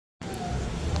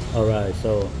Alright,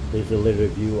 so this is a little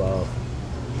review of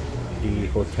the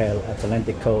Hotel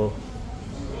Atlantico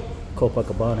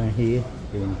Copacabana here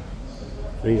in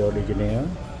Rio de Janeiro.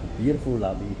 Beautiful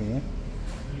lobby here.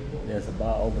 There's a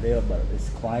bar over there, but it's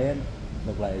quiet.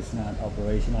 Looks like it's not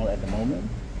operational at the moment.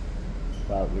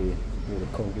 Probably due to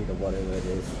COVID or whatever it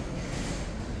is.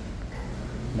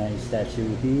 Nice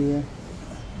statue here.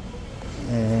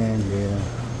 And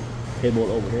table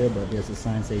over there, but there's a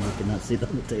sign saying you cannot sit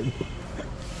on the table.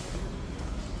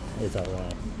 It's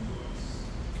alright.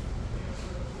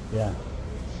 Yeah.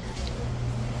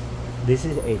 This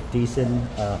is a decent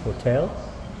hotel.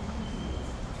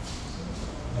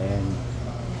 And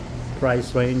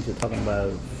price range, you're talking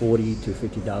about $40 to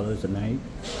 $50 a night.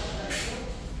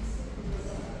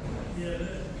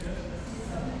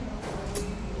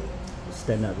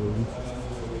 Standard room,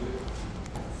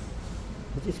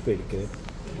 which is pretty good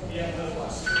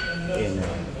in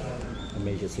a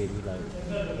major city like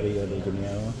Rio de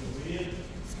Janeiro.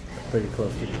 Pretty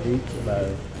close to the beach,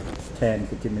 about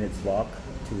 10-15 minutes walk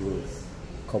to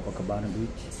Copacabana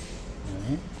beach.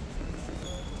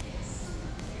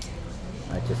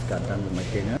 I just got done with my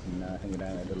dinner and hanging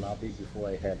out at the lobby before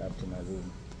I head up to my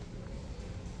room.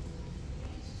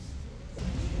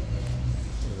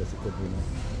 It was a good dinner.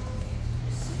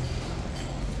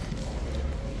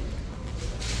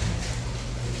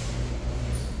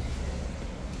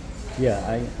 Yeah,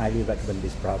 I highly recommend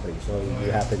this property. So if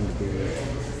you happen to be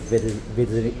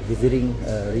visiting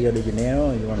Rio de Janeiro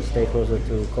and you want to stay closer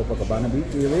to Copacabana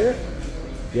Beach area,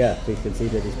 yeah, please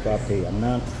consider this property. I'm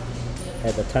not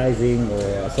advertising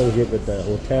or associated with the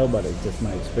hotel, but it's just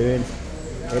my experience.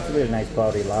 It's a really nice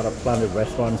property. A lot of planted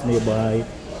restaurants nearby,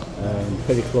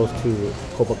 pretty close to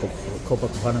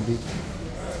Copacabana Beach,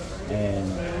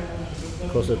 and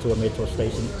closer to a metro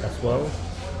station as well.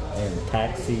 And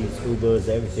taxis, Ubers,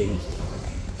 everything.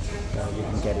 You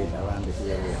can get it around this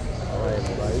area. Alright,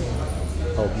 everybody.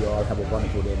 Hope you all have a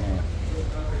wonderful day now.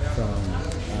 From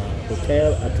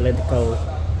Hotel Atlantico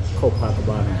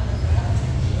Copacabana.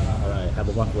 Alright, have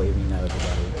a wonderful evening now,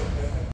 everybody.